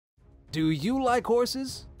Do you like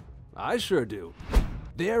horses? I sure do.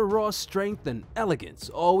 Their raw strength and elegance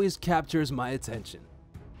always captures my attention.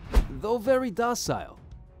 Though very docile,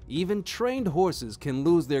 even trained horses can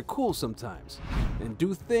lose their cool sometimes and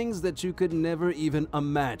do things that you could never even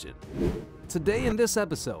imagine. Today in this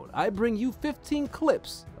episode, I bring you 15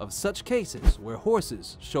 clips of such cases where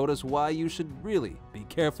horses showed us why you should really be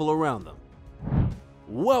careful around them.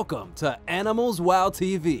 Welcome to Animals Wow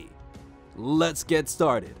TV. Let's get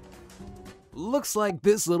started. Looks like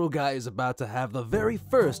this little guy is about to have the very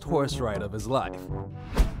first horse ride of his life.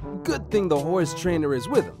 Good thing the horse trainer is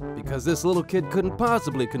with him, because this little kid couldn't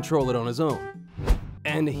possibly control it on his own.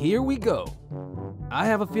 And here we go. I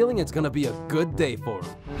have a feeling it's gonna be a good day for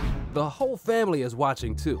him. The whole family is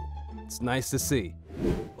watching too. It's nice to see.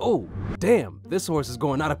 Oh, damn, this horse is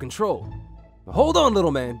going out of control. Hold on,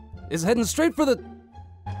 little man. It's heading straight for the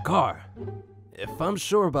car. If I'm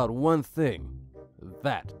sure about one thing,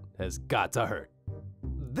 that has got to hurt.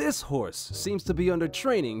 This horse seems to be under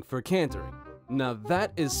training for cantering. Now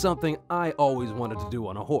that is something I always wanted to do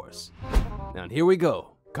on a horse. Now here we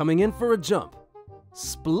go, coming in for a jump,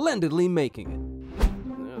 splendidly making it.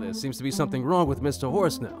 Now, there seems to be something wrong with Mr.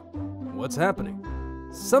 Horse now. What's happening?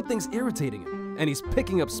 Something's irritating him, and he's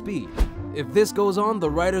picking up speed. If this goes on,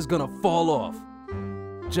 the rider's gonna fall off.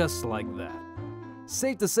 Just like that.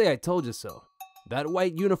 Safe to say I told you so. That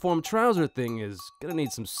white uniform trouser thing is gonna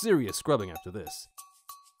need some serious scrubbing after this.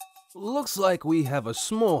 Looks like we have a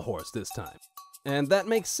small horse this time. And that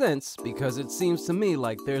makes sense because it seems to me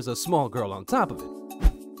like there's a small girl on top of it.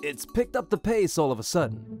 It's picked up the pace all of a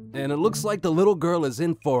sudden, and it looks like the little girl is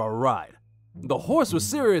in for a ride. The horse was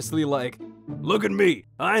seriously like, "Look at me,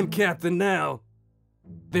 I'm captain now."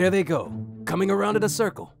 There they go, coming around in a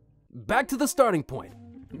circle. Back to the starting point.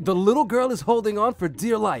 The little girl is holding on for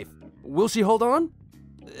dear life. Will she hold on?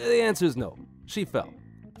 The answer is no. She fell.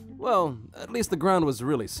 Well, at least the ground was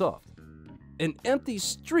really soft. An empty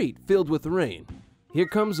street filled with rain. Here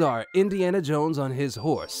comes our Indiana Jones on his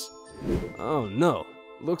horse. Oh no,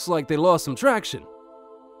 looks like they lost some traction.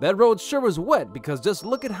 That road sure was wet because just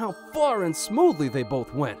look at how far and smoothly they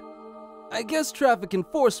both went. I guess traffic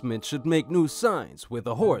enforcement should make new signs with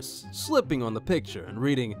a horse slipping on the picture and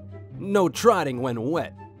reading, "No trotting when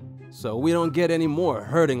wet," so we don't get any more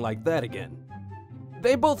hurting like that again.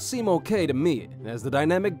 They both seem okay to me as the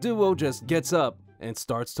dynamic duo just gets up and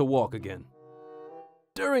starts to walk again.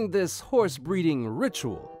 During this horse breeding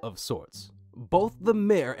ritual of sorts, both the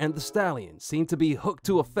mare and the stallion seem to be hooked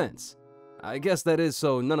to a fence. I guess that is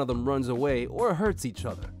so none of them runs away or hurts each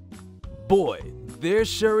other. Boy, there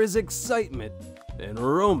sure is excitement and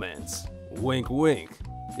romance, wink wink,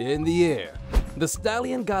 in the air. The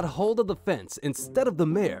stallion got hold of the fence instead of the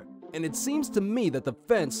mare, and it seems to me that the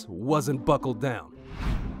fence wasn't buckled down.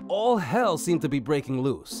 All hell seemed to be breaking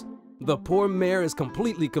loose. The poor mare is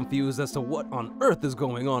completely confused as to what on earth is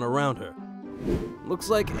going on around her. Looks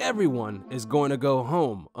like everyone is going to go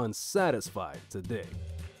home unsatisfied today.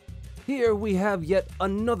 Here we have yet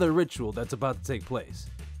another ritual that's about to take place.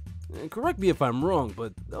 And correct me if I'm wrong,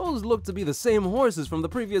 but those look to be the same horses from the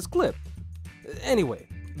previous clip. Anyway,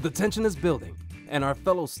 the tension is building, and our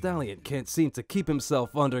fellow stallion can't seem to keep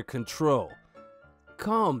himself under control.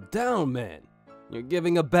 Calm down, man. You're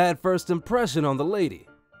giving a bad first impression on the lady.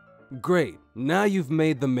 Great, now you've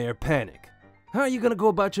made the mare panic. How are you gonna go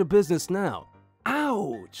about your business now?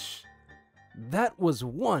 Ouch! That was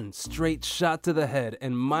one straight shot to the head,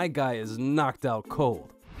 and my guy is knocked out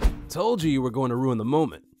cold. Told you were going to ruin the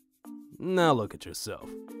moment. Now look at yourself.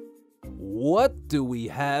 What do we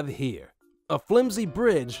have here? A flimsy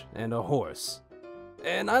bridge and a horse.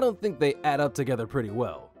 And I don't think they add up together pretty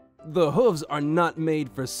well. The hooves are not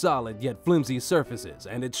made for solid yet flimsy surfaces,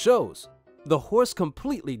 and it shows. The horse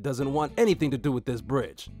completely doesn't want anything to do with this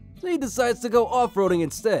bridge, so he decides to go off-roading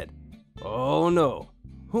instead. Oh no.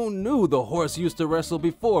 Who knew the horse used to wrestle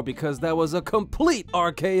before, because that was a complete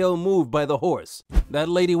RKO move by the horse. That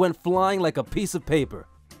lady went flying like a piece of paper.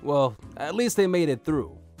 Well, at least they made it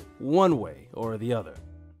through, one way or the other.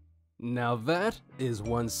 Now that is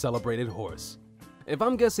one celebrated horse. If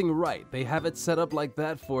I'm guessing right, they have it set up like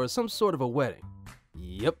that for some sort of a wedding.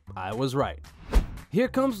 Yep, I was right. Here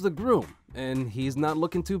comes the groom, and he's not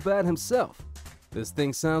looking too bad himself. This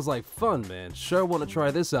thing sounds like fun, man. Sure want to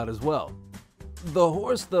try this out as well. The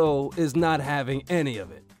horse, though, is not having any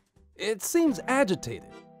of it. It seems agitated,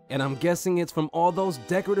 and I'm guessing it's from all those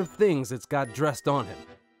decorative things it's got dressed on him.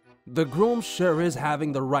 The groom sure is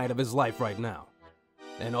having the ride of his life right now.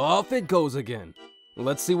 And off it goes again.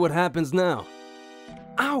 Let's see what happens now.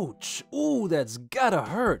 Ouch! Ooh, that's gotta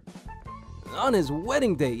hurt. On his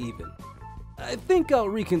wedding day even. I think I'll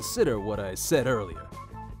reconsider what I said earlier.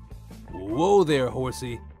 Whoa there,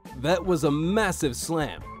 horsey. That was a massive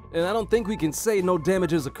slam, and I don't think we can say no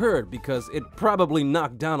damages occurred because it probably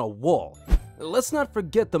knocked down a wall. Let's not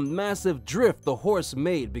forget the massive drift the horse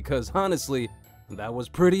made because honestly, that was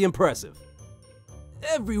pretty impressive.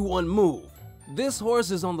 Everyone move! This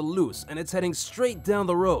horse is on the loose and it's heading straight down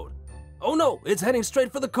the road. Oh no, it's heading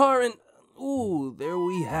straight for the car and... ooh, there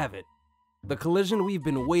we have it. The collision we've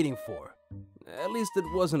been waiting for. At least it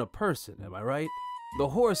wasn't a person, am I right? The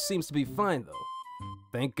horse seems to be fine though.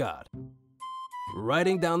 Thank God.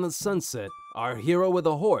 Riding down the sunset, our hero with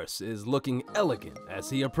a horse is looking elegant as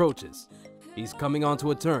he approaches. He's coming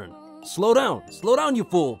onto a turn. Slow down, you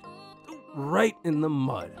fool! Right in the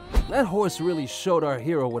mud. That horse really showed our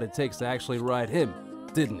hero what it takes to actually ride him,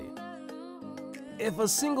 didn't he? If a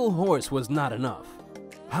single horse was not enough,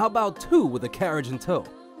 how about two with a carriage in tow?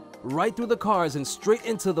 Right through the cars and straight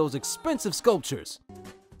into those expensive sculptures.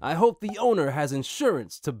 I hope the owner has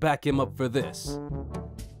insurance to back him up for this.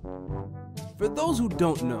 For those who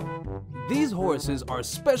don't know, these horses are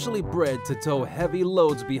specially bred to tow heavy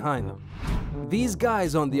loads behind them. These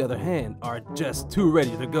guys, on the other hand, are just too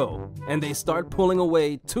ready to go, and they start pulling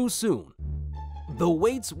away too soon. The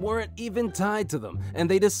weights weren't even tied to them, and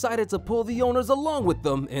they decided to pull the owners along with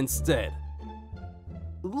them instead.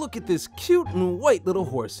 Look at this cute and white little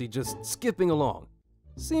horsey just skipping along.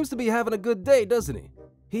 Seems to be having a good day, doesn't he?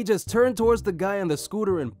 He just turned towards the guy on the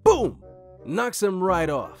scooter and boom! Knocks him right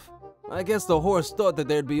off. I guess the horse thought that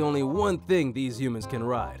there'd be only one thing these humans can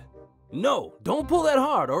ride. No, don't pull that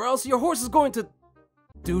hard or else your horse is going to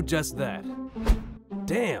do just that.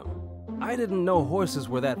 Damn, I didn't know horses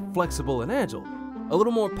were that flexible and agile. A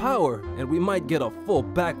little more power and we might get a full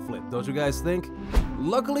backflip, don't you guys think?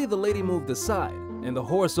 Luckily the lady moved aside and the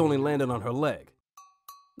horse only landed on her leg.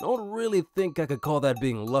 Don't really think I could call that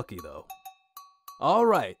being lucky though.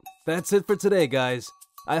 Alright, that's it for today guys.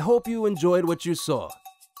 I hope you enjoyed what you saw.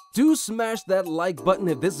 Do smash that like button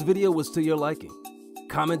if this video was to your liking.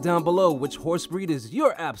 Comment down below which horse breed is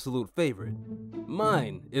your absolute favorite.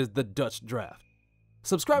 Mine is the Dutch Draft.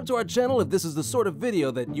 Subscribe to our channel if this is the sort of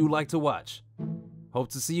video that you like to watch. Hope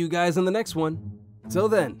to see you guys in the next one. Till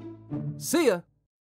then, see ya!